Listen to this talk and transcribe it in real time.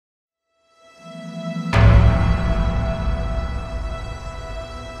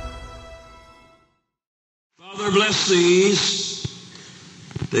ever bless these.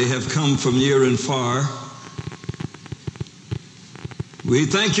 They have come from near and far. We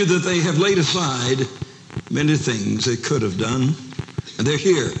thank you that they have laid aside many things they could have done, and they're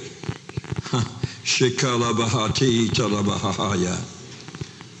here. Shikalabahati talabahaya.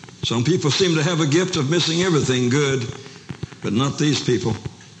 Some people seem to have a gift of missing everything good, but not these people.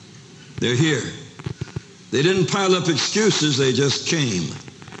 They're here. They didn't pile up excuses, they just came.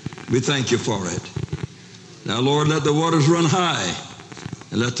 We thank you for it. Now, Lord, let the waters run high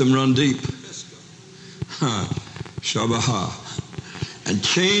and let them run deep. Shabaha. And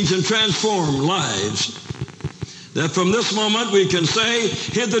change and transform lives, that from this moment we can say,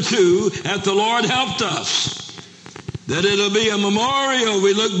 hitherto hath the Lord helped us. That it'll be a memorial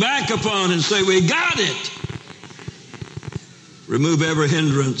we look back upon and say, we got it. Remove every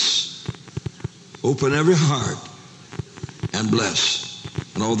hindrance, open every heart, and bless.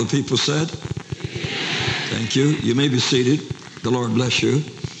 And all the people said, thank you. You may be seated. The Lord bless you.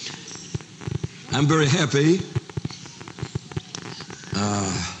 I'm very happy.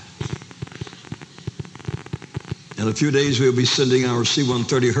 In a few days, we'll be sending our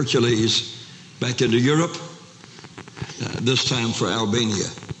C-130 Hercules back into Europe, this time for Albania.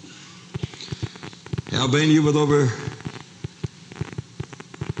 Albania, with over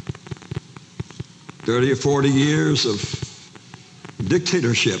 30 or 40 years of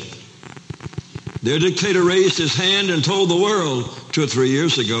dictatorship. Their dictator raised his hand and told the world 2 or 3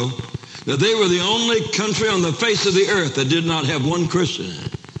 years ago that they were the only country on the face of the earth that did not have one Christian in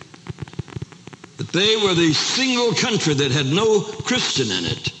it. That they were the single country that had no Christian in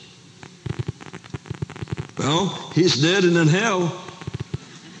it. Well, he's dead and in hell.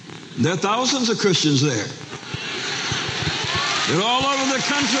 There are thousands of Christians there. They're all over the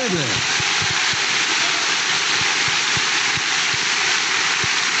country there.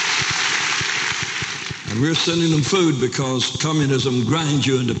 And we're sending them food because communism grinds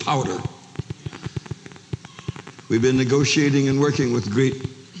you into powder. We've been negotiating and working with great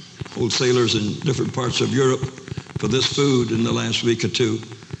wholesalers in different parts of Europe for this food in the last week or two.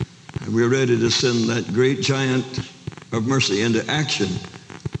 And we're ready to send that great giant of mercy into action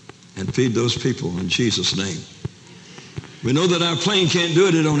and feed those people in Jesus' name. We know that our plane can't do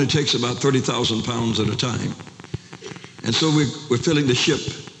it. It only takes about 30,000 pounds at a time. And so we're filling the ship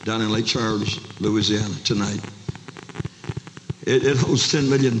down in Lake Charles, Louisiana tonight. It holds 10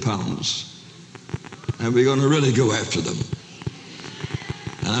 million pounds. And we're going to really go after them.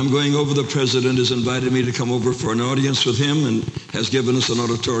 And I'm going over. The president has invited me to come over for an audience with him and has given us an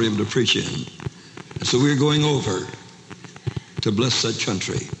auditorium to preach in. And so we're going over to bless that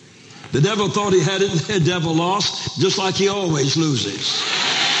country. The devil thought he had it, and the devil lost, just like he always loses.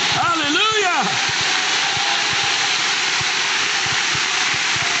 Hallelujah!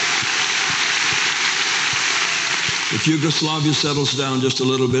 If Yugoslavia settles down just a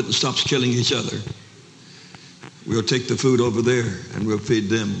little bit and stops killing each other, we'll take the food over there and we'll feed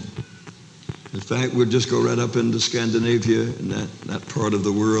them. In fact, we'll just go right up into Scandinavia and that part of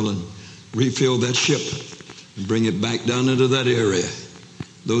the world and refill that ship and bring it back down into that area.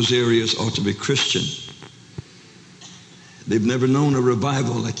 Those areas ought to be Christian. They've never known a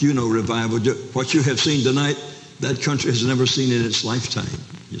revival like you know revival. What you have seen tonight, that country has never seen in its lifetime,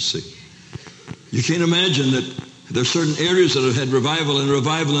 you see. You can't imagine that there are certain areas that have had revival and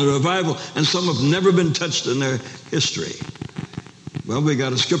revival and revival, and some have never been touched in their history. Well, we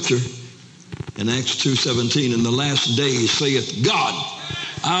got a scripture in Acts 2:17, in the last days saith God,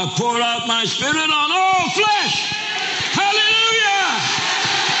 I'll pour out my spirit on all flesh. Hallelujah!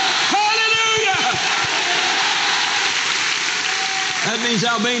 Hallelujah! That means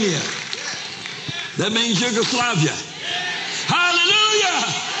Albania. That means Yugoslavia.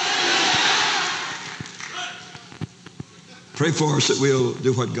 Hallelujah! Pray for us that we'll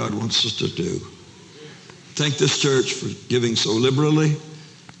do what God wants us to do. Thank this church for giving so liberally,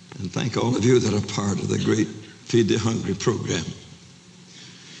 and thank all of you that are part of the great Feed the Hungry program.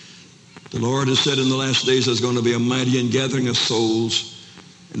 The Lord has said in the last days there's going to be a mighty ingathering of souls,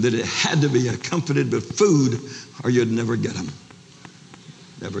 and that it had to be accompanied with food or you'd never get them.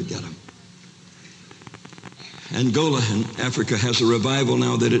 Never get them. Angola in Africa has a revival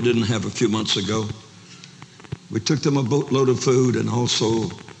now that it didn't have a few months ago. We took them a boatload of food and also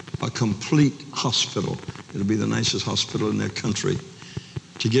a complete hospital. It'll be the nicest hospital in their country,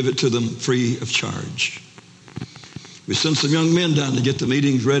 to give it to them free of charge. We sent some young men down to get the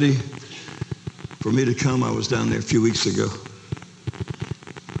meetings ready for me to come. I was down there a few weeks ago.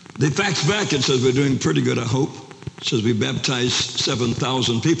 They faxed back and says, we're doing pretty good, I hope. It says we baptized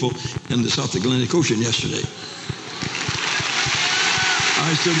 7,000 people in the South Atlantic Ocean yesterday.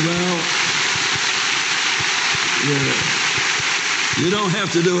 I said, well, You don't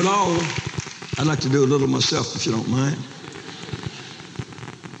have to do it all. I'd like to do a little myself, if you don't mind.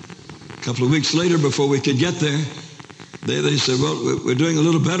 A couple of weeks later, before we could get there, they said, well, we're doing a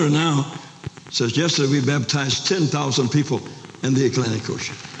little better now. Says, yesterday we baptized 10,000 people in the Atlantic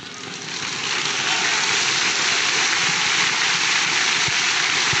Ocean.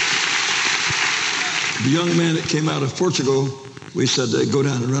 The young man that came out of Portugal, we said, go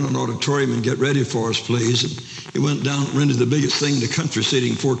down and rent an auditorium and get ready for us, please. And he went down and rented the biggest thing in the country,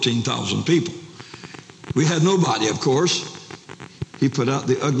 seating 14,000 people. We had nobody, of course. He put out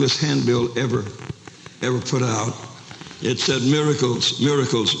the ugliest handbill ever put out. It said miracles,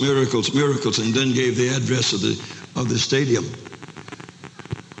 miracles, miracles, miracles, and then gave the address of the stadium.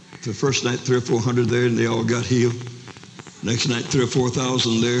 The first night, 300 or 400 there, and they all got healed. Next night, 3,000 or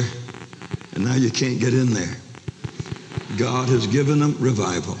 4,000 there, and now you can't get in there. God has given them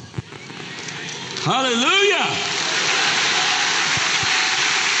revival. Hallelujah!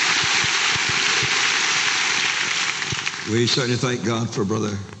 We certainly thank God for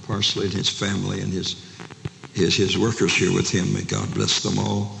Brother Parsley and his family and his workers here with him. May God bless them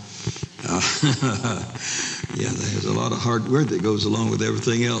all. Yeah, there's a lot of hard work that goes along with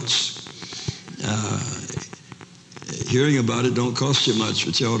everything else. Hearing about it don't cost you much,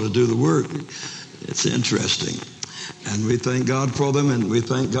 but you ought to do the work. It's interesting. And we thank God for them, and we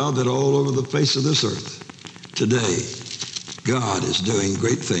thank God that all over the face of this earth today, God is doing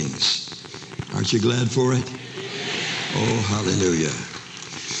great things. Aren't you glad for it? Oh, hallelujah.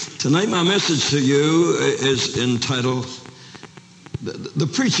 Tonight my message to you is entitled, The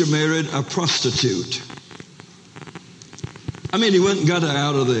Preacher Married a Prostitute. I mean, he went and got her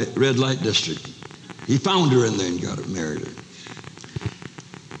out of the red light district. He found her in there and got her, married her.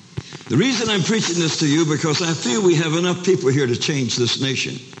 The reason I'm preaching this to you, because I feel we have enough people here to change this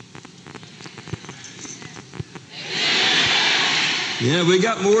nation. Yeah, we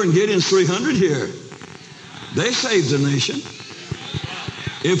got more than Gideon's 300 here. They saved the nation.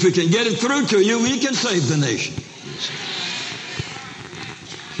 If we can get it through to you, we can save the nation.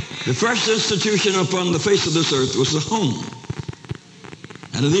 The first institution upon the face of this earth was the home.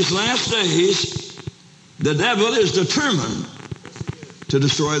 And in these last days, the devil is determined to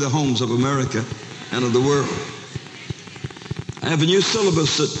destroy the homes of America and of the world. I have a new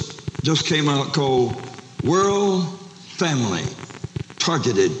syllabus that just came out called World Family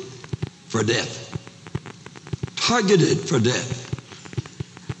Targeted for Death. Targeted for death.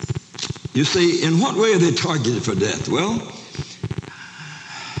 You see, in what way are they targeted for death? Well,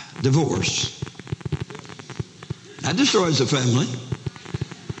 divorce. That destroys a family.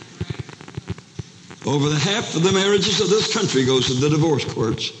 Over the half of the marriages of this country goes to the divorce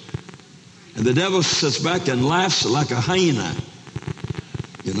courts. And the devil sits back and laughs like a hyena.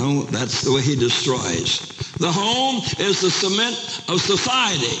 You know, that's the way he destroys. The home is the cement of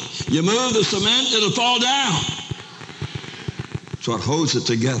society. You move the cement, it'll fall down. So it holds it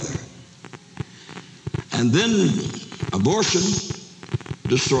together. And then abortion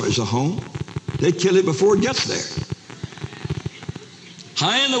destroys a home. They kill it before it gets there.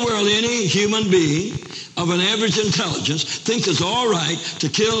 How in the world any human being of an average intelligence thinks it's all right to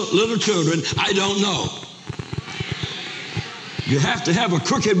kill little children? I don't know. You have to have a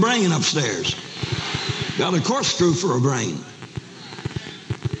crooked brain upstairs. Got a corkscrew for a brain.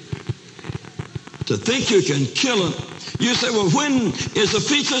 To think you can kill them. You say, well, when is a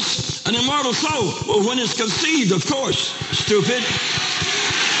fetus an immortal soul? Well, when it's conceived, of course, stupid.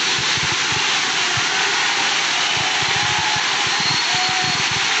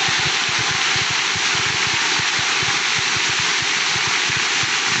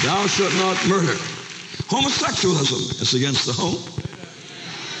 Thou shalt not murder. Homosexualism is against the home.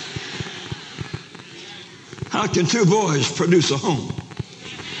 How can two boys produce a home?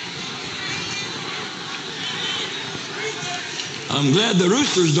 I'm glad the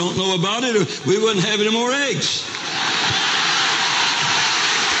roosters don't know about it, or we wouldn't have any more eggs.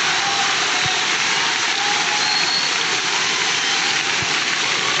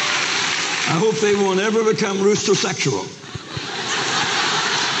 I hope they won't ever become rooster sexual.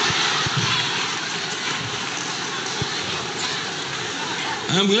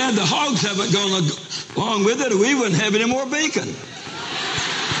 I'm glad the hogs haven't gone along with it, or we wouldn't have any more bacon.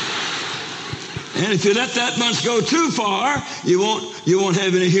 And if you let that bunch go too far, you won't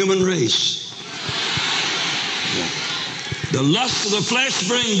have any human race. The lust of the flesh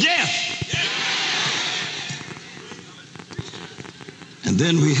brings death. And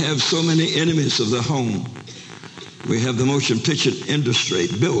then we have so many enemies of the home. We have the motion picture industry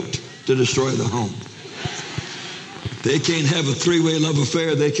built to destroy the home. They can't have a three-way love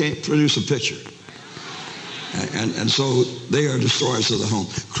affair. They can't produce a picture. And so they are destroyers of the home.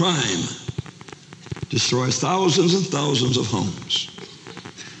 Crime destroys thousands and thousands of homes.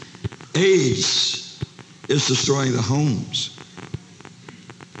 AIDS is destroying the homes.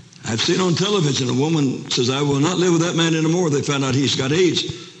 I've seen on television a woman says, I will not live with that man anymore. They found out he's got AIDS.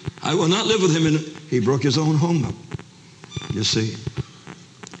 I will not live with him. He broke his own home up, you see.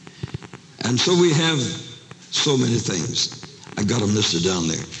 And so we have so many things. I got them listed down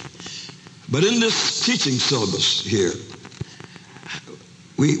there. But in this teaching syllabus here,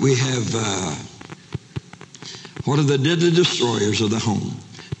 we have what are the deadly destroyers of the home?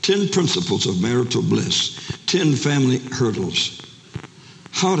 10 principles of marital bliss. 10 family hurdles.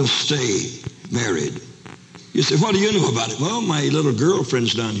 How to stay married. You say, what do you know about it? Well, my little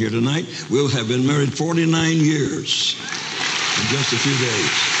girlfriend's down here tonight. We'll have been married 49 years in just a few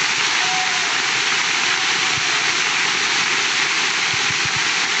days.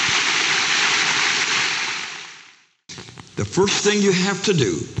 The first thing you have to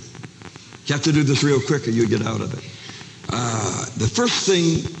do this real quick or you get out of it. The first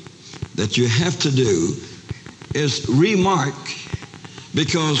thing that you have to do is remark,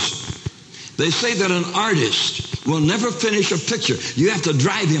 because they say that an artist will never finish a picture. You have to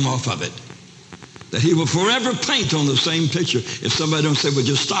drive him off of it. That he will forever paint on the same picture. If somebody don't say, well,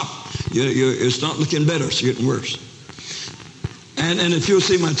 just stop. It's not looking better, it's getting worse. And if you'll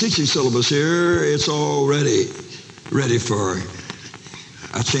see my teaching syllabus here, it's already ready for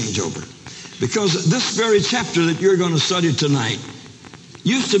a changeover. Because this very chapter that you're going to study tonight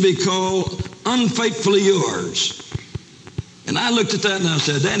used to be called Unfaithfully Yours. And I looked at that and I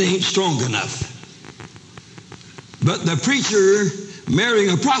said, that ain't strong enough. But the preacher marrying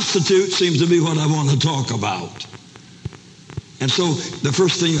a prostitute seems to be what I want to talk about. And so the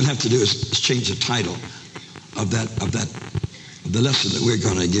first thing you'll have to do is change the title of the lesson that we're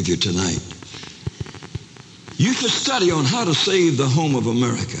going to give you tonight. You should study on how to save the home of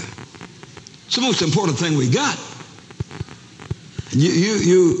America. It's the most important thing we got.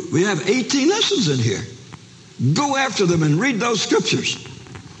 We have 18 lessons in here. Go after them and read those scriptures.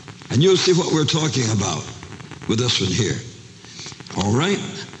 And you'll see what we're talking about with this one here. All right?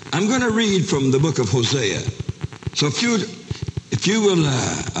 I'm going to read from the book of Hosea. So if you will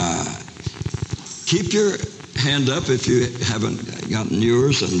keep your hand up if you haven't gotten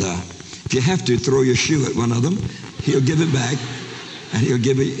yours, and if you have to, throw your shoe at one of them. He'll give it back, and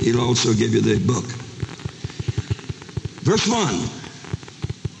he'll also give you the book. Verse 1.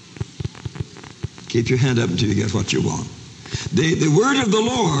 Keep your hand up until you get what you want. The word of the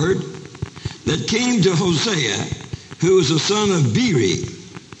Lord that came to Hosea, who was the son of Beeri,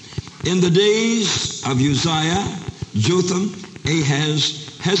 in the days of Uzziah, Jotham,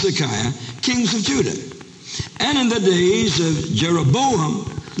 Ahaz, Hezekiah, kings of Judah, and in the days of Jeroboam,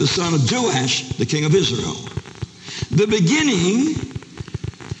 the son of Joash, the king of Israel. The beginning,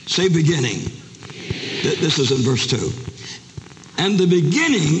 say beginning. This is in verse 2. And the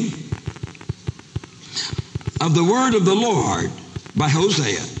beginning of the word of the Lord by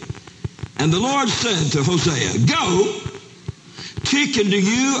Hosea. And the Lord said to Hosea, go, take unto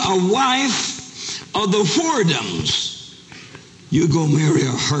you a wife of the whoredoms. You go marry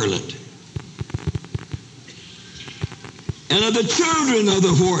a harlot. And of the children of the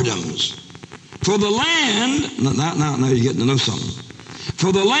whoredoms. For the land, now you're getting to know something.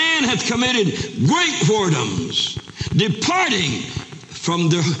 For the land hath committed great whoredoms, departing from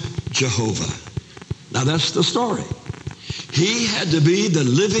the Jehovah. Now that's the story. He had to be the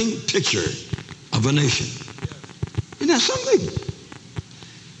living picture of a nation. Isn't that something?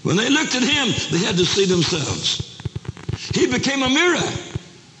 When they looked at him, they had to see themselves. He became a mirror.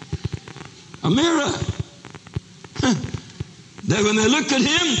 A mirror. That when they looked at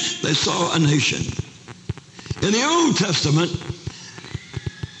him, they saw a nation. In the Old Testament,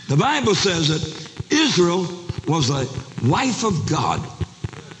 the Bible says that Israel was a wife of God.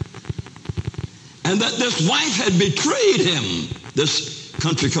 And that this wife had betrayed him, this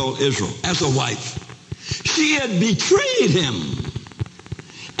country called Israel, as a wife. She had betrayed him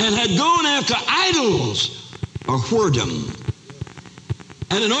and had gone after idols or whoredom.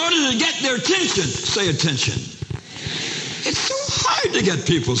 And in order to get their attention, say attention. It's so hard to get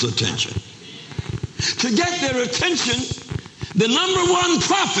people's attention. To get their attention, the number one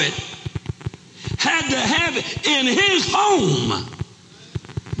prophet had to have in his home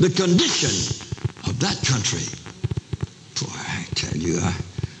the condition of that country. Boy, I tell you, I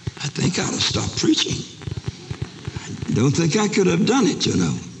think I ought to stop preaching. I don't think I could have done it, you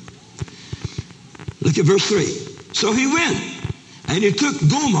know. Look at verse 3. So he went, and he took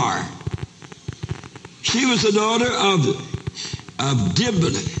Gomer. She was the daughter of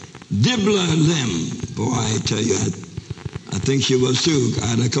Dibla Lim. Boy, I tell you, I think she was too.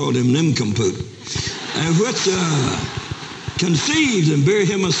 I called him Nimcompoop. And which conceived and bare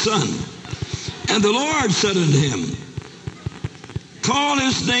him a son. And the Lord said unto him, call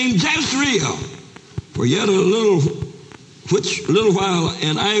his name Jezreel, for yet a little while,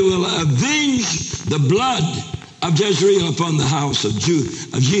 and I will avenge the blood of Jezreel upon the house of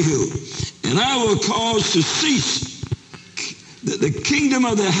Jehu, and I will cause to cease the kingdom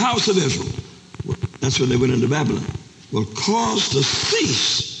of the house of Israel. That's when they went into Babylon. Will cause to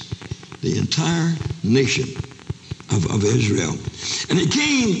cease the entire nation of Israel. And it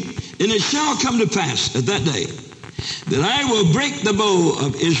came, and it shall come to pass at that day that I will break the bow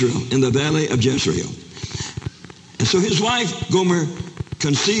of Israel in the valley of Jezreel. And so his wife Gomer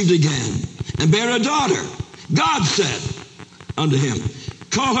conceived again and bare a daughter. God said unto him,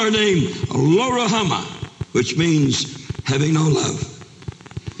 call her name Lo-Ruhamah, which means having no love.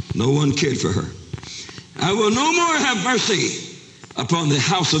 No one cared for her. I will no more have mercy upon the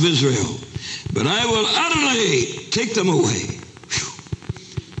house of Israel, but I will utterly take them away. Whew.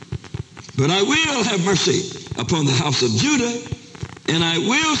 But I will have mercy upon the house of Judah, and I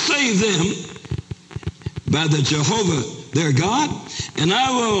will save them by the Jehovah their God, and I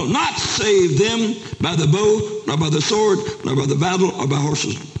will not save them by the bow, nor by the sword, nor by the battle, or by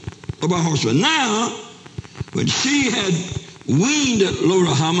horses, or by horsemen. Now, when she had weaned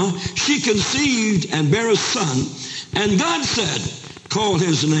Lo-Ruhamah, she conceived and bare a son, and God said, call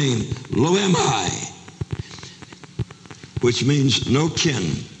his name Lo-Ammi, which means no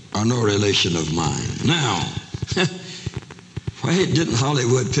kin or no relation of mine. Now, why didn't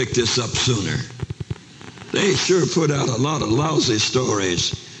Hollywood pick this up sooner? They sure put out a lot of lousy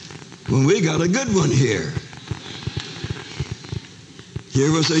stories when we got a good one here.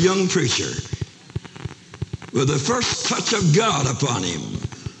 Here was a young preacher with the first touch of God upon him,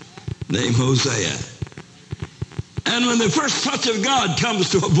 named Hosea. And when the first touch of God comes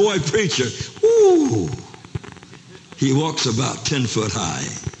to a boy preacher, ooh, he walks about 10 foot high.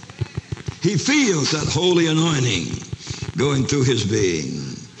 He feels that holy anointing going through his being.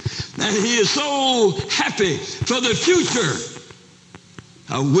 And he is so happy for the future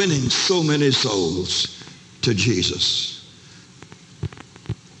of winning so many souls to Jesus.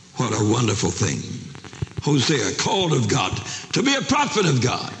 What a wonderful thing. Hosea, called of God to be a prophet of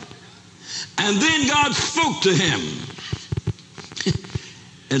God. And then God spoke to him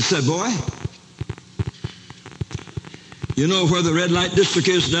and said, boy, you know where the red light district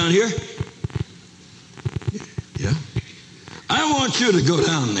is down here? Yeah. I want you to go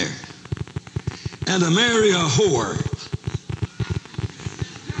down there and to marry a whore.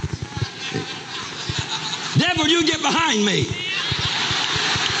 Devil, you get behind me.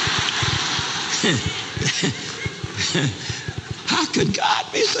 How could God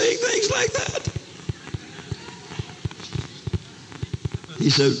be saying things like that? He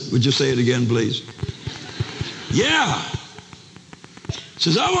said, would you say it again, please? Yeah. He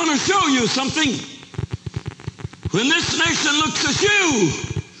says, I want to show you something. When this nation looks at you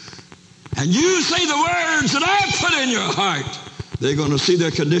and you say the words that I put in your heart, they're going to see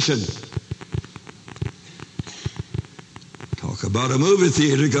their condition. Talk about a movie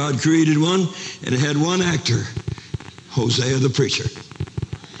theater. God created one, and it had one actor, Hosea the preacher.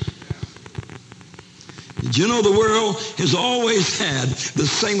 Did you know the world has always had the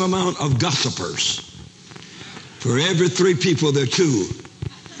same amount of gossipers? For every 3 people, there are 2.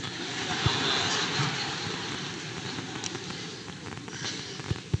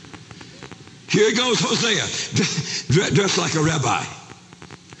 Here goes Hosea, dressed like a rabbi.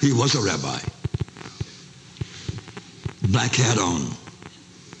 He was a rabbi. Black hat on,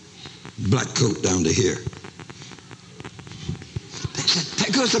 black coat down to here. They said,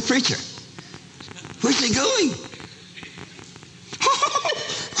 there goes the preacher. Where's he going?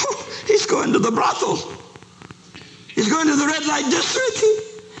 He's going to the brothel. He's going to the red light district.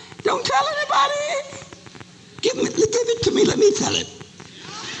 Don't tell anybody. Give it to me. Let me tell it.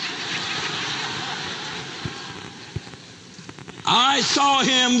 I saw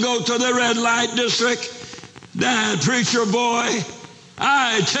him go to the red light district. That preacher boy,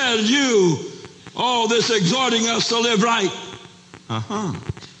 I tell you, all this exhorting us to live right.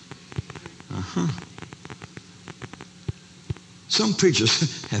 Some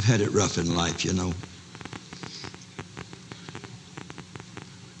preachers have had it rough in life, you know.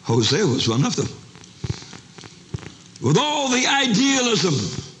 Hosea was one of them. With all the idealism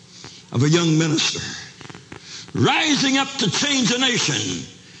of a young minister, rising up to change a nation,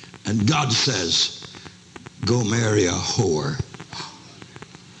 and God says, go marry a whore.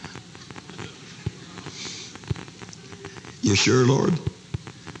 You sure, Lord?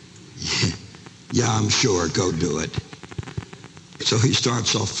 Yeah, I'm sure. Go do it. So he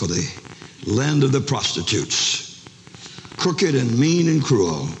starts off for the land of the prostitutes. Crooked and mean and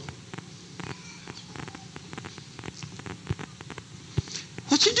cruel.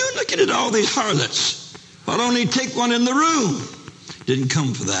 What's he doing looking at all these harlots? Why don't he take one in the room? Didn't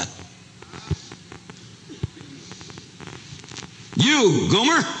come for that. You,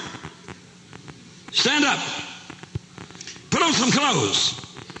 Gomer, stand up. Put on some clothes.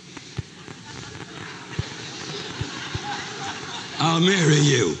 I'll marry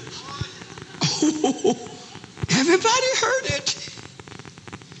you. Oh, everybody heard it.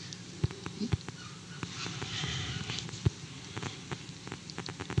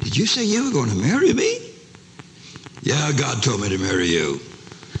 Did you say you were going to marry me? Yeah, God told me to marry you.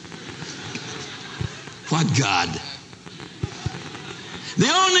 What God? The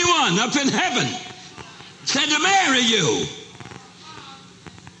only one up in heaven said to marry you.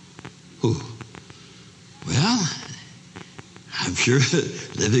 Who? Well, I'm sure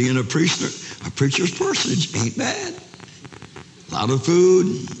living in a preacher's parsonage ain't bad. A lot of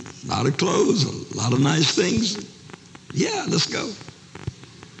food, a lot of clothes, a lot of nice things. Yeah, let's go.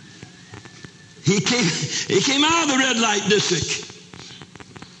 He came out of the red light district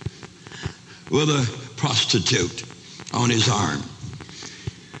with a prostitute on his arm.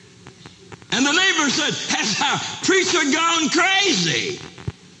 And the neighbor said, has our preacher gone crazy?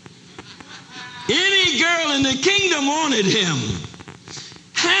 Any girl in the kingdom wanted him.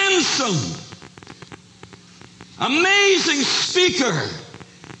 Handsome. Amazing speaker.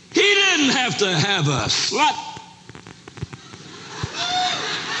 He didn't have to have a slut.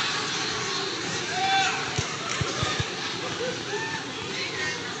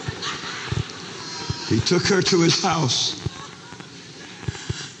 He took her to his house.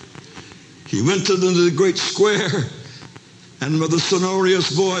 He went to the great square, and with a sonorous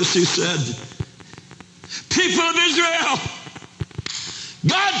voice he said, people of Israel,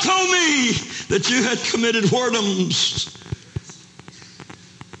 God told me that you had committed whoredoms,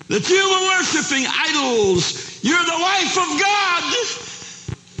 that you were worshiping idols. You're the wife of God,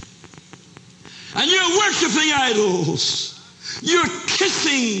 and you're worshiping idols. You're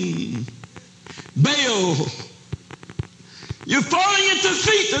kissing Baal. You're falling at the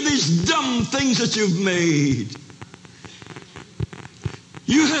feet of these dumb things that you've made.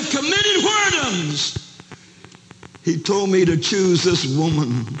 You have committed whoredoms. He told me to choose this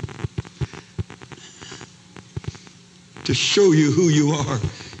woman to show you who you are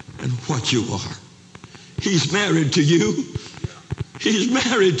and what you are. He's married to you. He's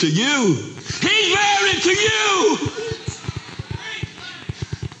married to you. He's married to you.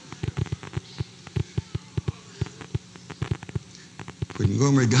 When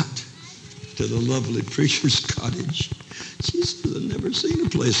Gomer got to the lovely preacher's cottage, she said, I've never seen a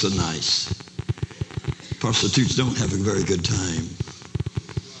place so nice. Prostitutes don't have a very good time.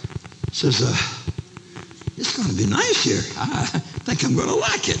 Says, it's going to be nice here. I think I'm going to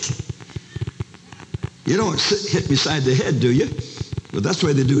like it. You don't hit me side the head, do you? Well, that's the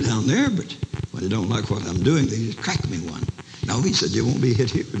way they do down there, but when they don't like what I'm doing, they just crack me one. No, he said, you won't be hit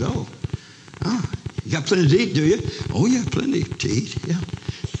here at all. Oh, you got plenty to eat, do you? Oh, yeah, plenty to eat, yeah.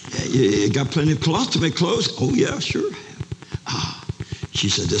 You got plenty of cloth to make clothes? Oh, yeah, sure. Ah, she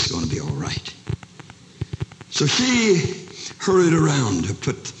said, this is going to be all right. So she hurried around to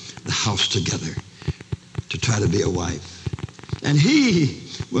put the house together to try to be a wife. And he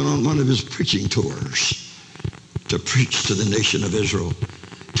went on one of his preaching tours to preach to the nation of Israel,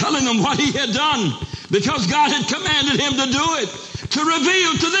 telling them what he had done because God had commanded him to do it, to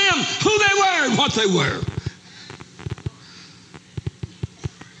reveal to them who they were and what they were.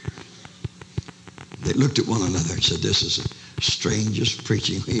 They looked at one another and said, this is the strangest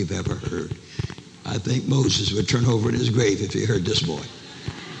preaching we've ever heard. I think Moses would turn over in his grave if he heard this boy.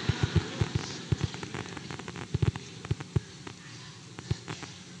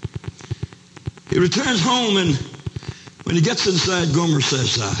 He returns home, and when he gets inside, Gomer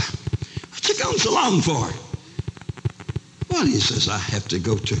says, what you going so long for? Well, he says, I have to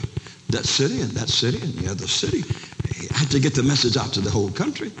go to that city and the other city. I have to get the message out to the whole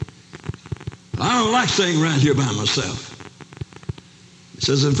country. I don't like staying around here by myself. He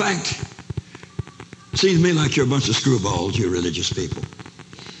says, in fact, it seems to me like you're a bunch of screwballs, you religious people.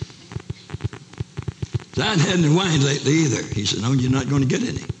 I haven't had any wine lately either. He said, no, you're not going to get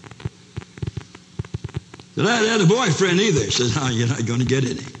any. Said, I haven't had a boyfriend either. He said, no, you're not going to get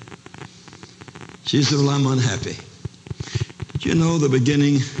any. She said, well, I'm unhappy. Did you know the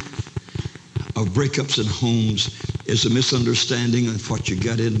beginning of breakups in homes is a misunderstanding of what you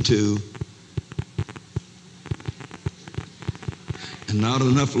got into and not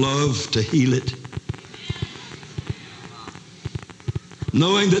enough love to heal it?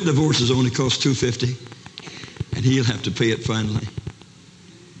 knowing that divorces only cost $250, and he'll have to pay it finally.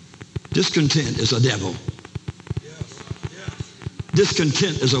 Discontent is a devil.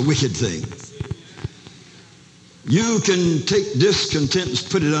 Discontent is a wicked thing. You can take discontent and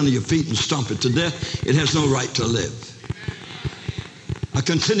put it under your feet and stomp it to death. It has no right to live. A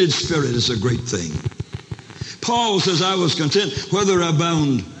contented spirit is a great thing. Paul says, I was content whether I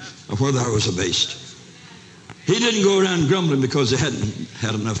bound or whether I was abased. He didn't go around grumbling because he hadn't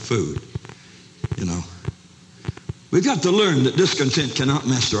had enough food. You know. We've got to learn that discontent cannot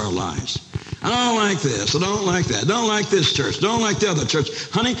master our lives. I don't like this. I don't like that. I don't like this church. I don't like the other church.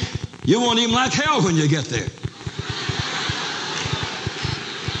 Honey, you won't even like hell when you get there.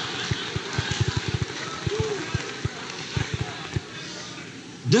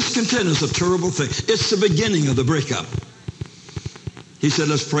 Discontent is a terrible thing. It's the beginning of the breakup. He said,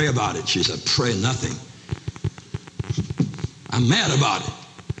 let's pray about it. She said, pray nothing. I'm mad about it.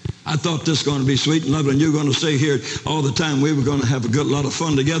 I thought this was going to be sweet and lovely, and you're going to stay here all the time. We were going to have a good lot of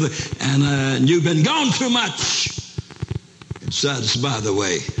fun together, and you've been gone too much. And so, by the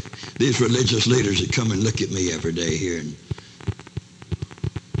way, these religious leaders that come and look at me every day here and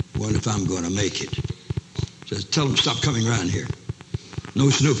wonder if I'm going to make it. Says, tell them stop coming around here. No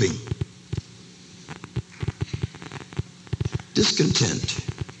snooping. Discontent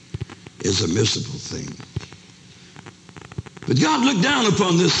is a miserable thing. But God looked down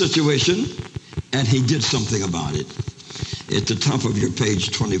upon this situation, and he did something about it. At the top of your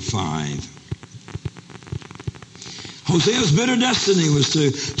page 25. Hosea's bitter destiny was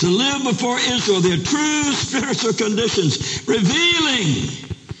to live before Israel their true spiritual conditions, revealing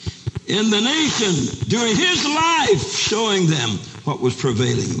in the nation during his life, showing them what was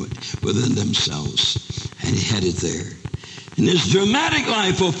prevailing within themselves. And he had it there. And his dramatic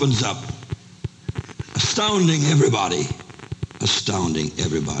life opens up, astounding everybody. Astounding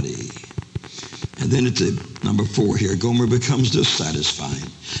everybody. And then at the number 4 here, Gomer becomes dissatisfied.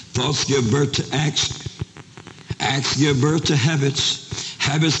 Thoughts give birth to acts. Acts give birth to habits.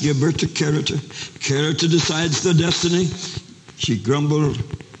 Habits give birth to character. Character decides the destiny. She grumbled.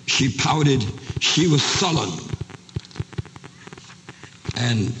 She pouted. She was sullen.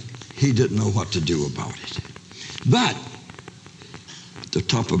 And he didn't know what to do about it. But at the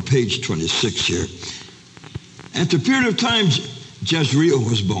top of page 26 here, after a period of time, Jezreel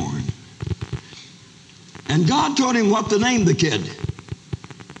was born. And God told him what to name the kid.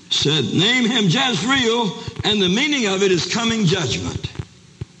 Said, name him Jezreel, and the meaning of it is coming judgment.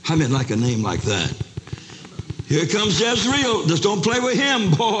 I mean, like a name like that. Here comes Jezreel. Just don't play with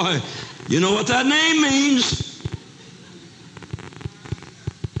him, boy. You know what that name means.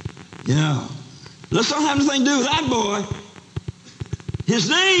 Yeah. Let's not have anything to do with that boy. His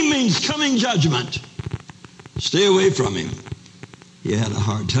name means coming judgment. Stay away from him. He had a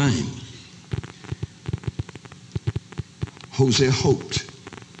hard time. Hosea hoped.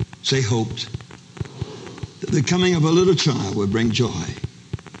 Say hoped. That the coming of a little child would bring joy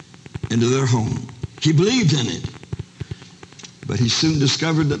into their home. He believed in it. But he soon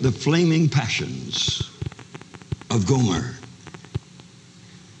discovered that the flaming passions of Gomer,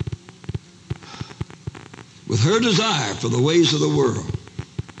 with her desire for the ways of the world,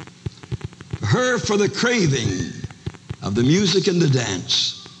 her for the craving of the music and the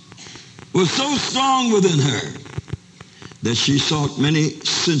dance, was so strong within her that she sought many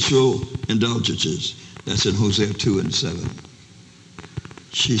sensual indulgences. That's in Hosea 2 and 7.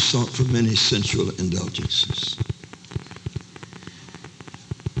 She sought for many sensual indulgences.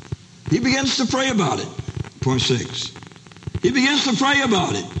 He begins to pray about it. Point 6. He begins to pray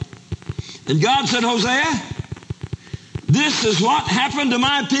about it. And God said, Hosea, this is what happened to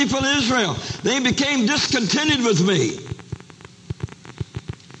my people Israel. They became discontented with me.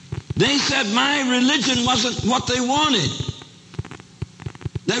 They said my religion wasn't what they wanted.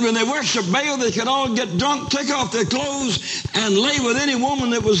 That when they worshiped Baal, they could all get drunk, take off their clothes, and lay with any woman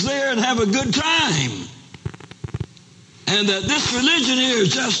that was there and have a good time. And that this religion here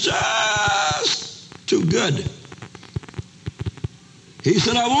is just too good. He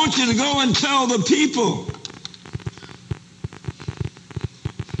said, I want you to go and tell the people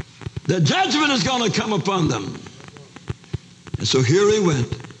the judgment is going to come upon them. And so here he went.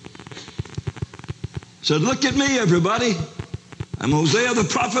 Said, look at me, everybody. I'm Hosea, the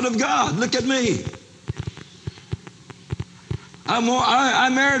prophet of God. Look at me. I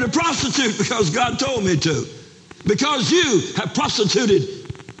married a prostitute because God told me to. Because you have prostituted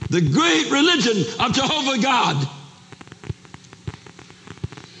the great religion of Jehovah God.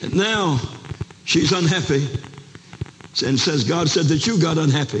 And now she's unhappy. And says, God said that you got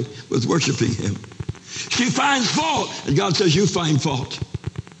unhappy with worshiping him. She finds fault, and God says, you find fault.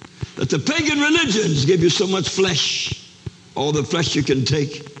 That the pagan religions give you so much flesh, all the flesh you can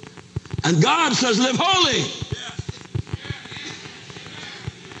take. And God says, live holy.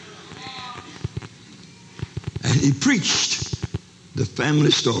 And he preached the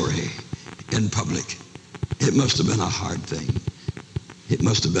family story in public. It must have been a hard thing. It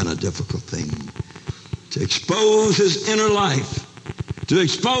must have been a difficult thing to expose his inner life, to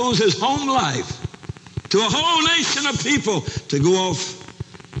expose his home life to a whole nation of people, to go off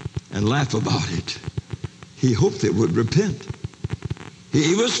and laugh about it. He hoped they would repent.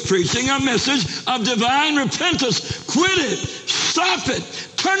 He was preaching a message of divine repentance. Quit it. Stop it.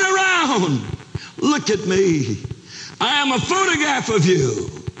 Turn around. Look at me. I am a photograph of you.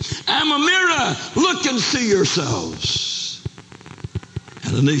 I'm a mirror. Look and see yourselves.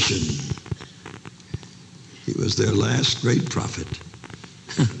 And the nation, he was their last great prophet.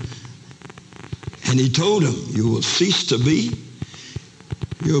 And he told them, you will cease to be.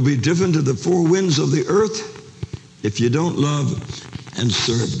 You'll be driven to the four winds of the earth if you don't love and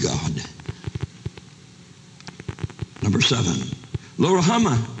serve God. Number 7,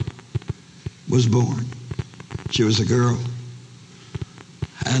 Lo-Ruhamah was born. She was a girl.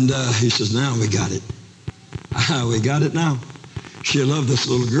 And he says, now we got it. We got it now. She'll love this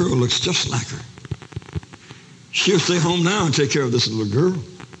little girl, looks just like her. She'll stay home now and take care of this little girl.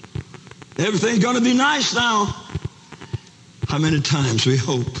 Everything's going to be nice now. How many times we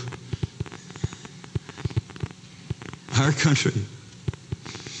hope our country,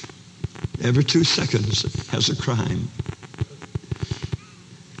 every 2 seconds, has a crime.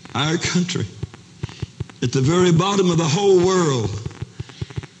 Our country, at the very bottom of the whole world,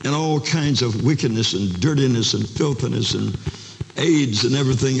 and all kinds of wickedness and dirtiness and filthiness and AIDS and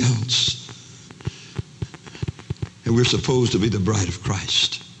everything else. And we're supposed to be the bride of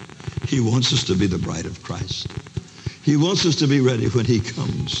Christ. He wants us to be the bride of Christ. He wants us to be ready when he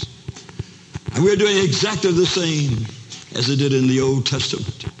comes. And we're doing exactly the same as it did in the Old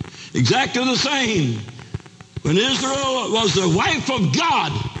Testament. Exactly the same. When Israel was the wife of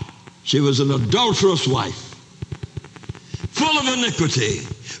God, she was an adulterous wife, full of iniquity,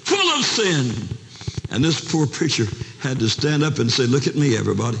 full of sin. And this poor preacher had to stand up and say, look at me,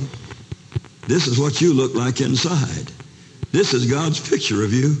 everybody. This is what you look like inside. This is God's picture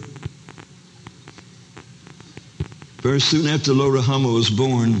of you. Very soon after Lo-Ruhamah was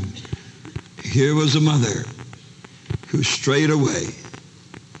born, here was a mother who strayed away.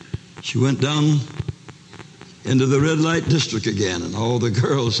 She went down into the red light district again, and all the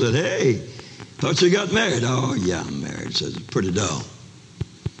girls said, hey, thought you got married. Oh, yeah, I'm married. Says, pretty dull.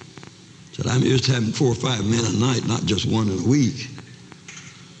 Said, I'm used to having 4 or 5 men a night, not just one in a week.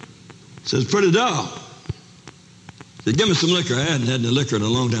 Says, pretty dull. Said, give me some liquor. I hadn't had any liquor in a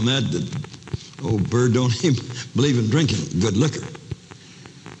long time. I had the old bird don't even believe in drinking good liquor.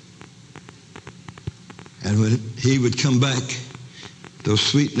 And when he would come back, those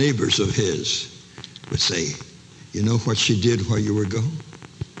sweet neighbors of his would say, you know what she did while you were gone?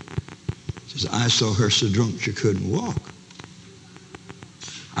 He says, I saw her so drunk she couldn't walk.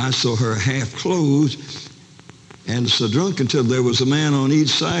 I saw her half clothed and so drunk until there was a man on each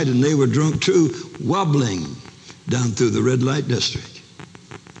side and they were drunk too, wobbling down through the red light district.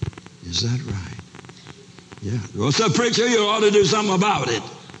 Is that right? Yeah. Well, so preacher, you ought to do something about it.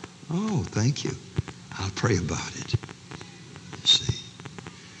 Oh, thank you. I'll pray about it. You see.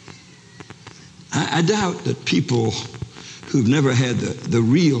 I doubt that people who've never had the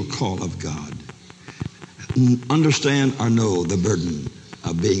real call of God understand or know the burden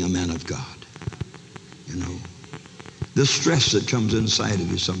of being a man of God. You know, the stress that comes inside of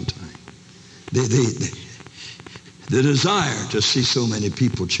you sometimes. The desire to see so many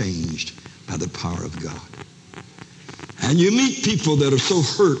people changed by the power of God. And you meet people that are so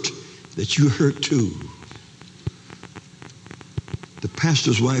hurt that you hurt too. The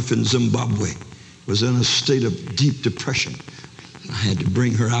pastor's wife in Zimbabwe was in a state of deep depression. I had to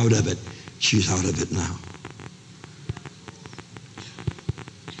bring her out of it. She's out of it now.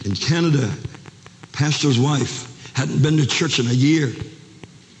 In Canada, pastor's wife hadn't been to church in a year.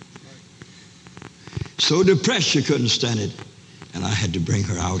 So depressed she couldn't stand it. And I had to bring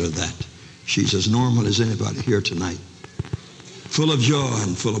her out of that. She's as normal as anybody here tonight. Full of joy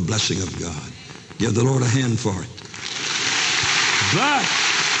and full of blessing of God. Give the Lord a hand for it. But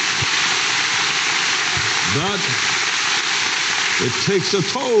it takes a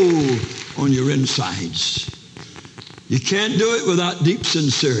toll on your insides. You can't do it without deep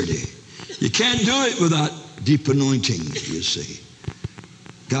sincerity. You can't do it without deep anointing, you see.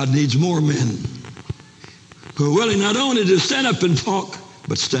 God needs more men who are willing not only to stand up and talk,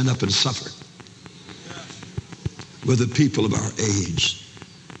 but stand up and suffer. with the people of our age,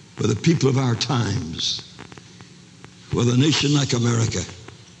 with the people of our times, with a nation like America.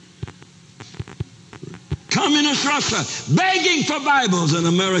 Communist Russia begging for Bibles, and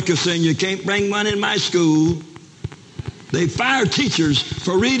America saying, you can't bring one in my school. They fire teachers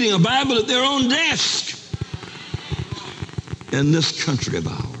for reading a Bible at their own desk in this country of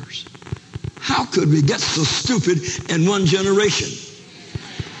ours. How could we get so stupid in one generation?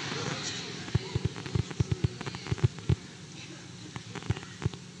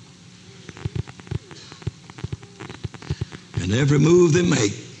 And every move they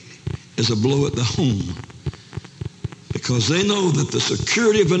make is a blow at the home, because they know that the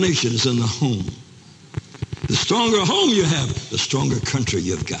security of a nation is in the home. The stronger home you have, the stronger country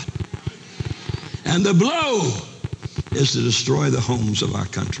you've got. And the blow is to destroy the homes of our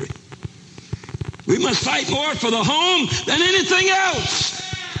country. We must fight more for the home than anything else.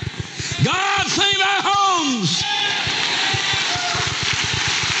 God save our homes.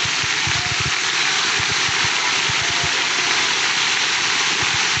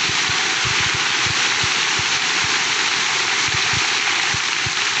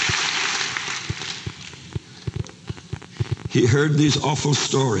 He heard these awful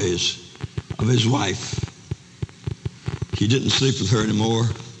stories of his wife. He didn't sleep with her anymore.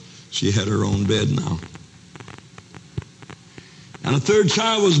 She had her own bed now. And a third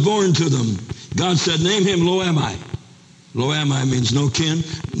child was born to them. God said, name him Lo-Ammi. Lo-Ammi means no kin,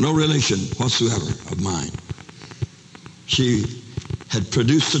 no relation whatsoever of mine. She had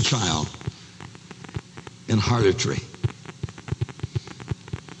produced a child in harlotry.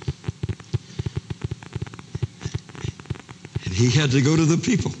 And he had to go to the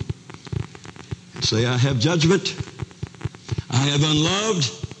people and say, I have judgment, I have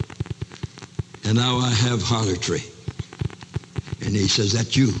unloved, and now I have harlotry. And he says,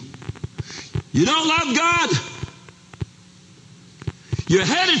 that's you. You don't love God. You're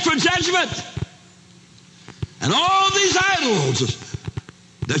headed for judgment. And all these idols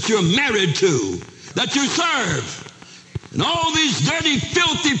that you're married to, that you serve, and all these dirty,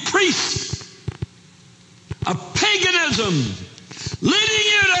 filthy priests of paganism leading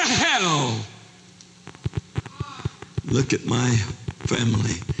you to hell. Look at my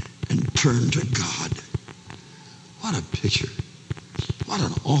family and turn to God. What a picture. What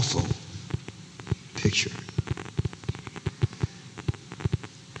an awful picture.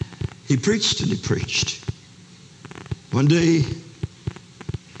 He preached and he preached. One day,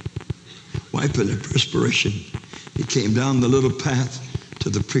 wiping the perspiration, he came down the little path to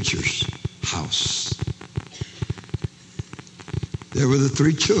the preacher's house. There were the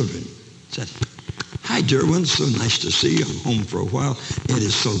three children. He said, hi, dear one, so nice to see you. I'm home for a while. It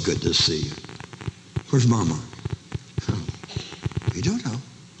is so good to see you. Where's Mama? Oh, we don't know.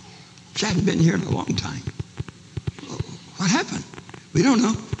 She hadn't been here in a long time. Oh, what happened? We don't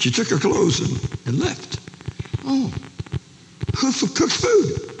know. She took her clothes and left. Oh, who cooks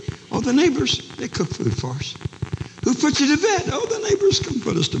food? Oh, the neighbors. They cook food for us. Who puts you to bed? Oh, the neighbors come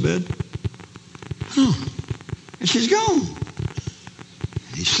put us to bed. Oh, and she's gone.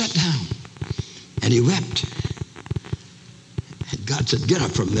 And he sat down and he wept. And God said, get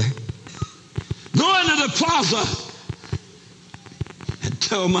up from there. Go into the plaza and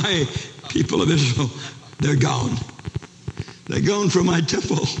tell my people of Israel they're gone. They're gone from my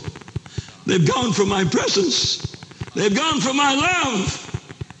temple. They've gone from my presence. They've gone from my love.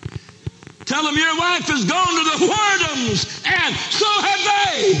 Tell them your wife has gone to the whoredoms, and so have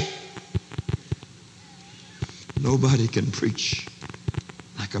they. Nobody can preach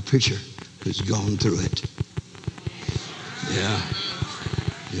like a preacher who's gone through it.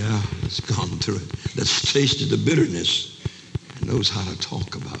 Yeah, that's gone through it. That's tasted the bitterness and knows how to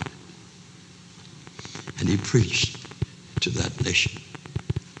talk about it. And he preached to that nation.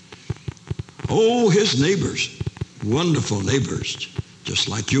 Oh, his neighbors, wonderful neighbors, just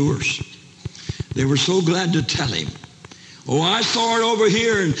like yours. They were so glad to tell him, oh, I saw it over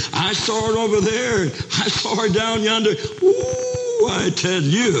here, and I saw it over there, and I saw her down yonder. Ooh, I tell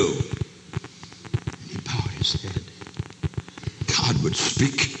you. And he bowed his head. God would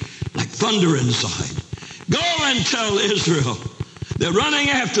speak like thunder inside. Go and tell Israel they're running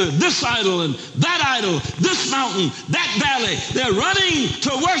after this idol and that idol, this mountain, that valley. They're running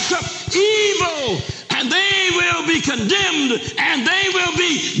to worship evil, and they will be condemned, and they will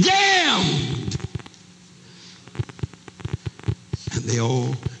be damned. And they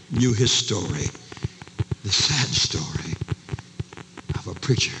all knew his story, the sad story of a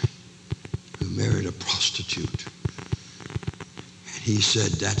preacher who married a prostitute. And he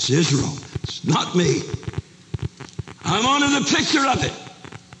said, that's Israel. It's not me. I'm only the picture of it.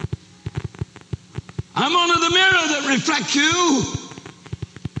 I'm only the mirror that reflects you.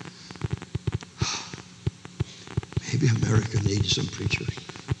 Maybe America needs some preachers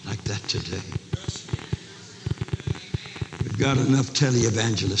like that today. We've got enough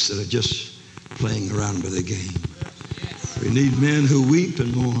televangelists that are just playing around with the game. We need men who weep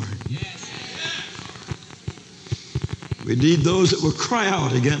and mourn. We need those that will cry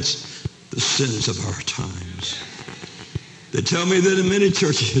out against the sins of our times. They tell me that in many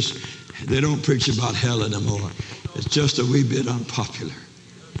churches, they don't preach about hell anymore. It's just a wee bit unpopular.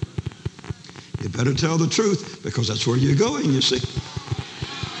 You better tell the truth, because that's where you're going, you see.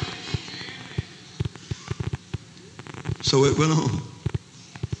 So it went on.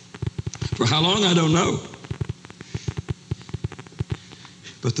 For how long, I don't know.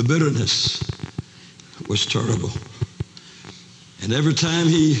 But the bitterness was terrible. And every time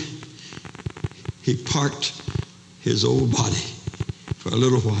he parked his old body for a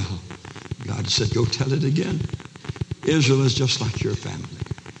little while, God said, go tell it again. Israel is just like your family.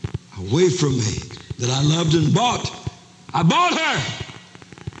 Away from me that I loved and bought. I bought her.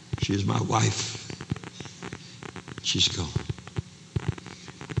 She is my wife. She's gone.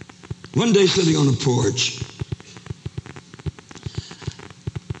 One day sitting on a porch,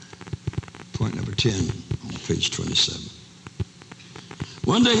 point number 10 on page 27.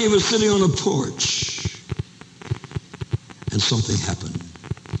 One day he was sitting on a porch and something happened.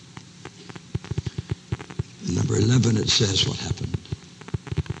 In number 11 it says what happened.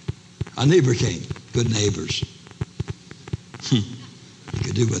 A neighbor came, good neighbors. You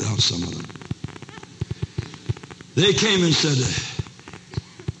could do without some of them. They came and said,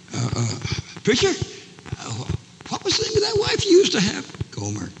 preacher, what was the name of that wife you used to have?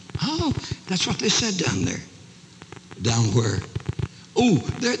 Gomer. Oh, that's what they said down there. Down where? Oh,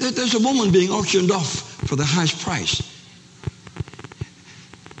 there's a woman being auctioned off for the highest price.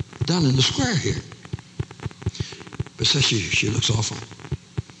 Down in the square here. But says she looks awful.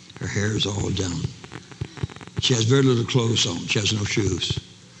 Her hair is all down. She has very little clothes on. She has no shoes.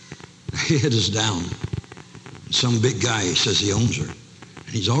 Her head is down. Some big guy says he owns her.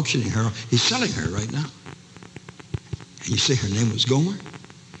 And he's auctioning her. He's selling her right now. And you say her name was Gomer?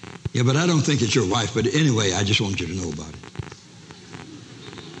 Yeah, but I don't think it's your wife. But anyway, I just want you to know about it.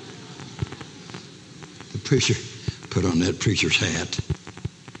 The preacher put on that preacher's hat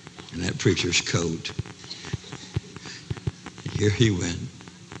and that preacher's coat. And here he went.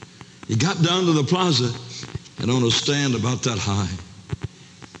 He got down to the plaza, and on a stand about that high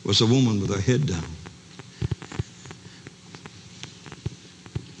was a woman with her head down.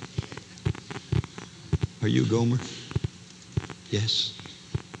 Are you Gomer? Yes.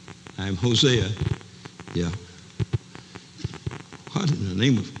 I'm Hosea. Yeah. What in the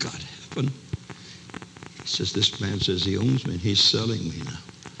name of God happened? He says, this man says he owns me and he's selling me now.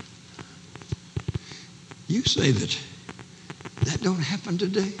 You say that don't happen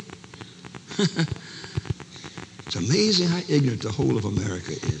today? It's amazing how ignorant the whole of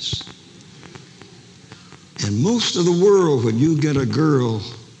America is. And most of the world, when you get a girl,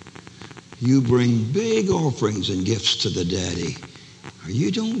 you bring big offerings and gifts to the daddy, or you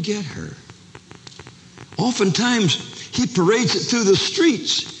don't get her. Oftentimes, he parades it through the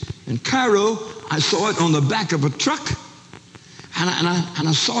streets. In Cairo, I saw it on the back of a truck, and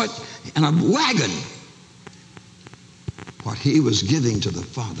I saw it in a wagon, what he was giving to the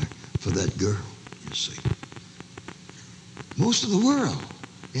father for that girl, you see. Most of the world,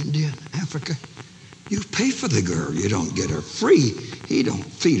 India, Africa, you pay for the girl. You don't get her free. He don't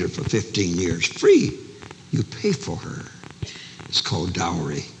feed her for 15 years free. You pay for her. It's called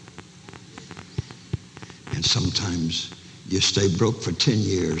dowry. And sometimes you stay broke for 10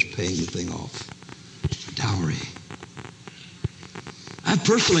 years paying the thing off. Dowry. I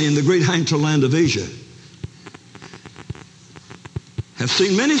personally, in the great hinterland of Asia, have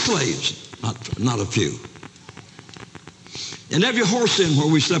seen many slaves, not a few. In every horse inn where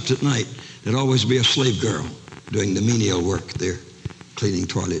we slept at night, there'd always be a slave girl doing the menial work there, cleaning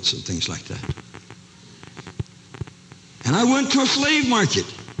toilets and things like that. And I went to a slave market.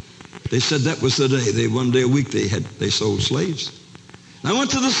 They said that was the day. One day a week they sold slaves. And I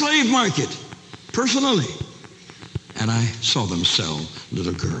went to the slave market personally, and I saw them sell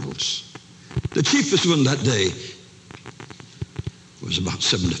little girls. The cheapest one that day was about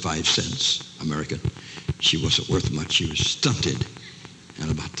 75 cents American. She wasn't worth much. She was stunted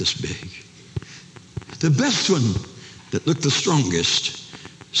and about this big. The best one that looked the strongest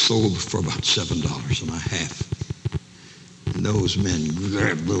sold for about $7.50. And those men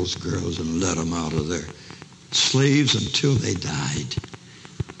grabbed those girls and let them out of their slaves until they died.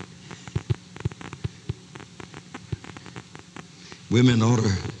 Women ought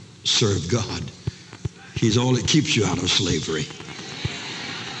to serve God He's all that keeps you out of slavery.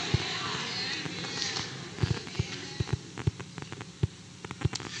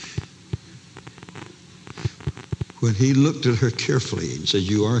 When he looked at her carefully and said,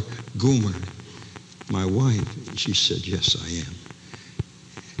 "You are Gomer, my wife," and she said, "Yes, I am."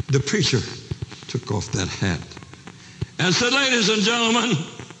 The preacher took off that hat and said, "Ladies and gentlemen,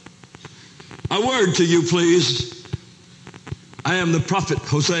 a word to you, please. I am the prophet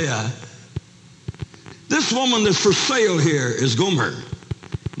Hosea. This woman that's for sale here is Gomer,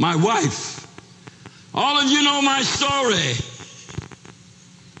 my wife. All of you know my story,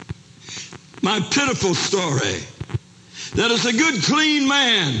 my pitiful story. That as a good, clean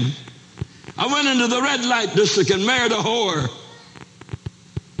man, I went into the red light district and married a whore.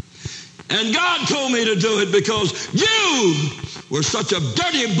 And God told me to do it because you were such a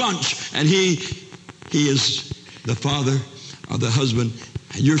dirty bunch. And he is the father or the husband,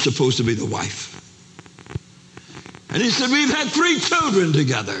 and you're supposed to be the wife." And he said, "We've had 3 children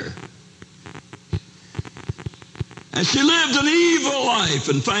together." And she lived an evil life,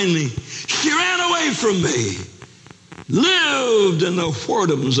 and finally she ran away from me, lived in the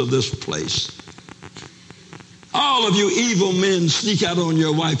whoredoms of this place. All of you evil men sneak out on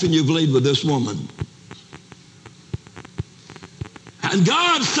your wife, and you've laid with this woman. And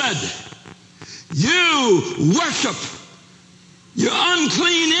God said, "You worship your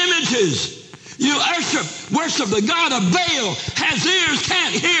unclean images. You worship the God of Baal. Has ears,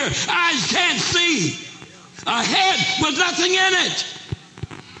 can't hear, eyes can't see, a head with nothing in it."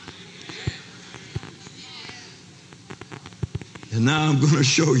 And now I'm going to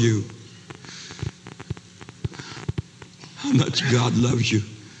show you how much God loves you.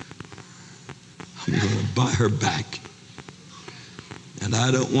 I'm going to buy her back. And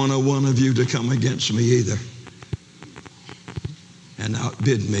I don't want one of you to come against me either and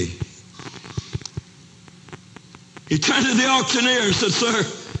outbid me. He turned to the auctioneer and said, "Sir,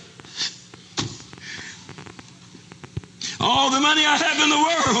 all the money I have in the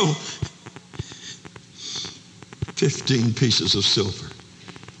world, 15 pieces of silver.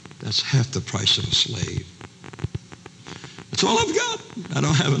 That's half the price of a slave. That's all I've got. I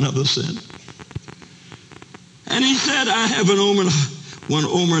don't have another cent." And he said, "I have 1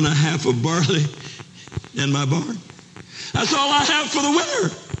 omer and a half of barley in my barn. That's all I have for the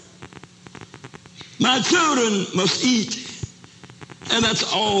winter. My children must eat, and that's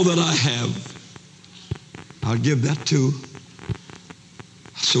all that I have. I'll give that too,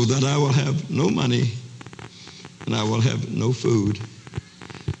 so that I will have no money and I will have no food.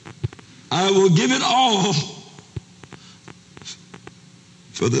 I will give it all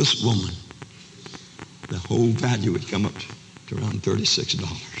for this woman." The whole value would come up to around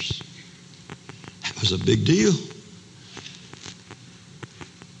 $36. That was a big deal.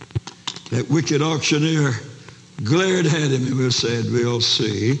 That wicked auctioneer glared at him and said, "We'll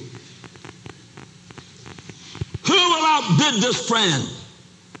see. Who will outbid this friend?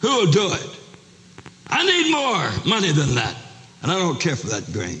 Who will do it? I need more money than that, and I don't care for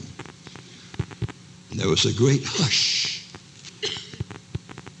that grain." And there was a great hush,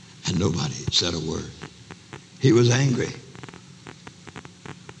 and nobody said a word. He was angry.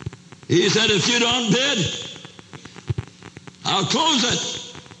 He said, "If you don't bid, I'll close it.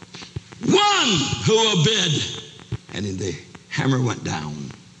 One who will bid." And then the hammer went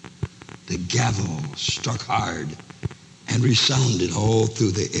down. The gavel struck hard and resounded all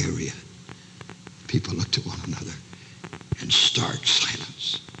through the area. People looked at one another in stark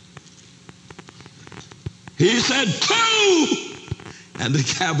silence. He said, "2!" And the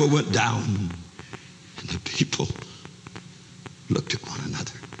gavel went down. And the people looked at one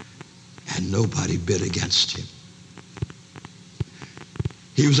another. And nobody bid against him.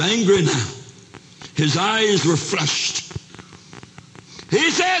 He was angry now. His eyes were flushed. He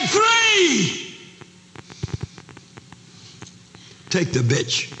said, 3! Take the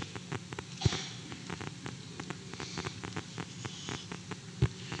bitch.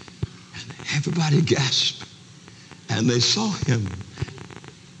 And everybody gasped. And they saw him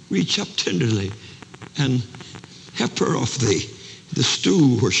reach up tenderly and help her off the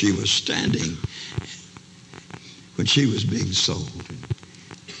stool where she was standing when she was being sold.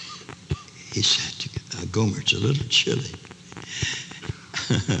 He said, "Gomer, it's a little chilly.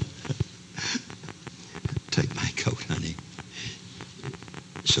 Take my coat, honey,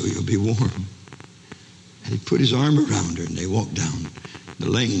 so you'll be warm." And he put his arm around her, and they walked down the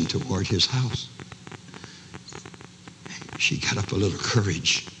lane toward his house. She got up a little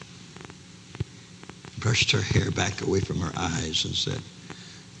courage, brushed her hair back away from her eyes and said,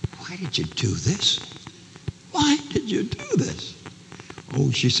 "Why did you do this? Why did you do this?"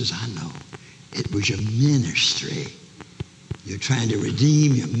 "Oh," she says, "I know. It was your ministry. You're trying to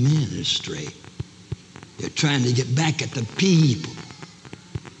redeem your ministry. You're trying to get back at the people.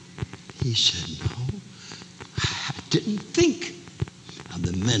 He said, no, I didn't think of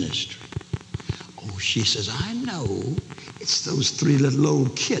the ministry. Oh, she says, I know. It's those 3 little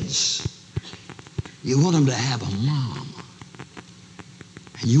old kids. You want them to have a mama.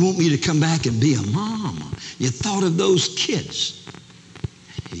 And you want me to come back and be a mama. You thought of those kids.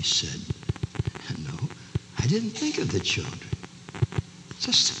 He said, no, I didn't think of the children.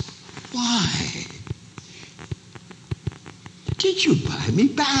 Just why did you buy me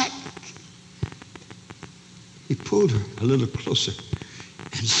back? He pulled her a little closer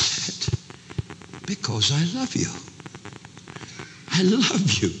and said, because I love you. I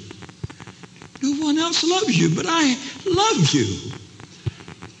love you. No one else loves you, but I love you.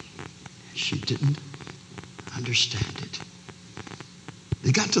 She didn't understand it.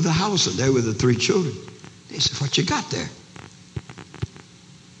 They got to the house, and there were the 3 children. They said, what you got there?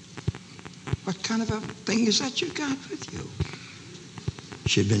 What kind of a thing is that you got with you?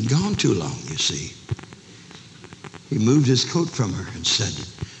 She'd been gone too long, you see. He moved his coat from her and said,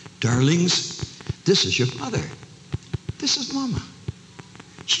 darlings, this is your mother. This is Mama.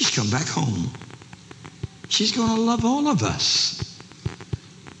 She's come back home. She's going to love all of us.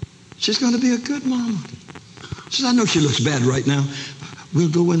 She's going to be a good mama. She says, I know she looks bad right now. We'll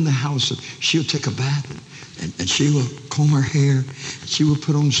go in the house and she'll take a bath and she will comb her hair. And she will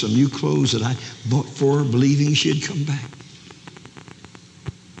put on some new clothes that I bought for her, believing she'd come back.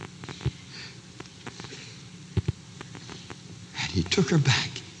 And he took her back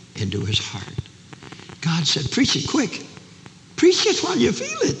into his heart. God said, preach it quick. Preach it while you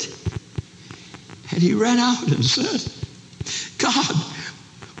feel it. And he ran out and said, God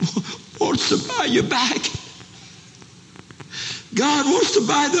wants to buy you back. God wants to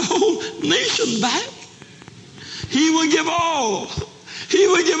buy the whole nation back. He will give all. He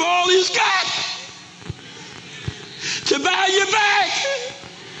will give all he's got to buy you back.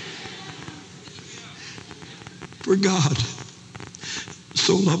 For God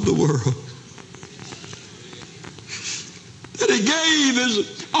so loved the world that he gave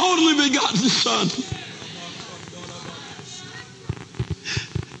his only begotten Son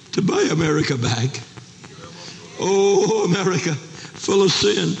to buy America back. Oh, America, full of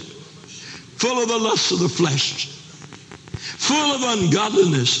sin, full of the lusts of the flesh, full of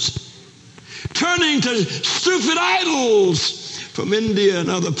ungodliness, turning to stupid idols from India and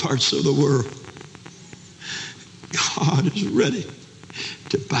other parts of the world. God is ready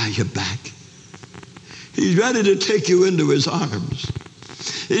to buy you back. He's ready to take you into his arms.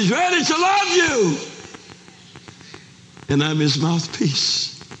 He's ready to love you. And I'm his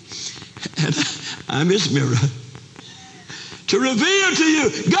mouthpiece. And I'm his mirror to reveal to you,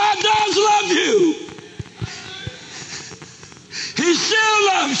 God does love you. He still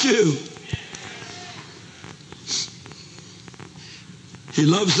loves you. He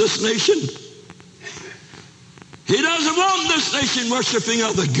loves this nation. He doesn't want this nation worshiping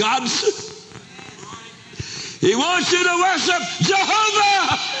other gods. He wants you to worship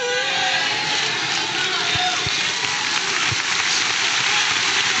Jehovah.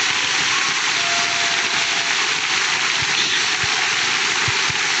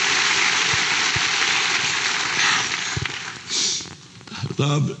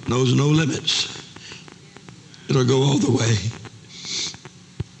 Love knows no limits. It'll go all the way.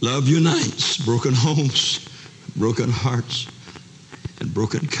 Love unites broken homes, broken hearts, and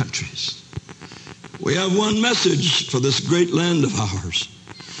broken countries. We have one message for this great land of ours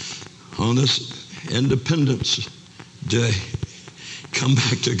on this Independence Day. Come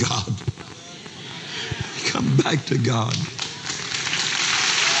back to God. Come back to God.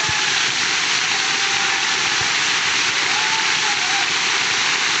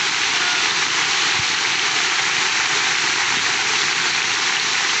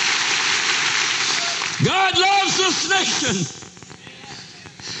 God loves this nation.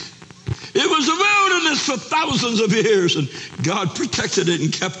 It was a wilderness for thousands of years, and God protected it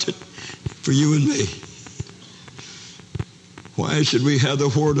and kept it for you and me. Why should we have the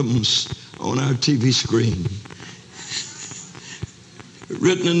whoredoms on our TV screen,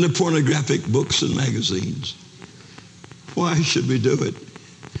 written in the pornographic books and magazines? Why should we do it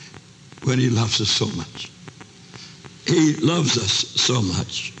when he loves us so much? He loves us so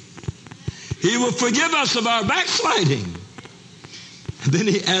much. He will forgive us of our backsliding. And then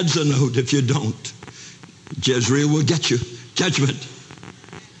he adds a note, if you don't, Jezreel will get you, judgment.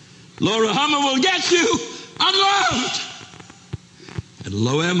 Laura Hummer will get you, unloved. And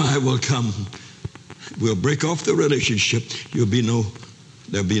lo am I will come. We'll break off the relationship. There'll be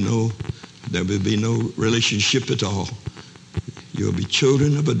no There will be no relationship at all. You'll be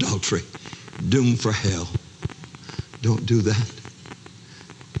children of adultery, doomed for hell. Don't do that.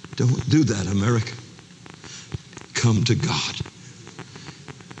 Don't do that, America. Come to God.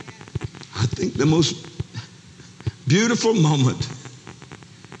 I think the most beautiful moment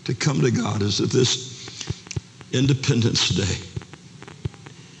to come to God is at this Independence Day.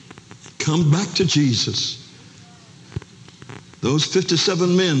 Come back to Jesus. Those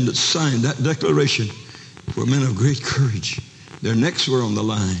 57 men that signed that declaration were men of great courage. Their necks were on the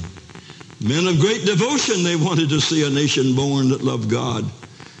line. Men of great devotion. They wanted to see a nation born that loved God.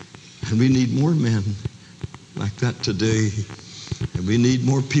 And we need more men like that today. And we need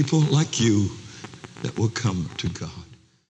more people like you that will come to God.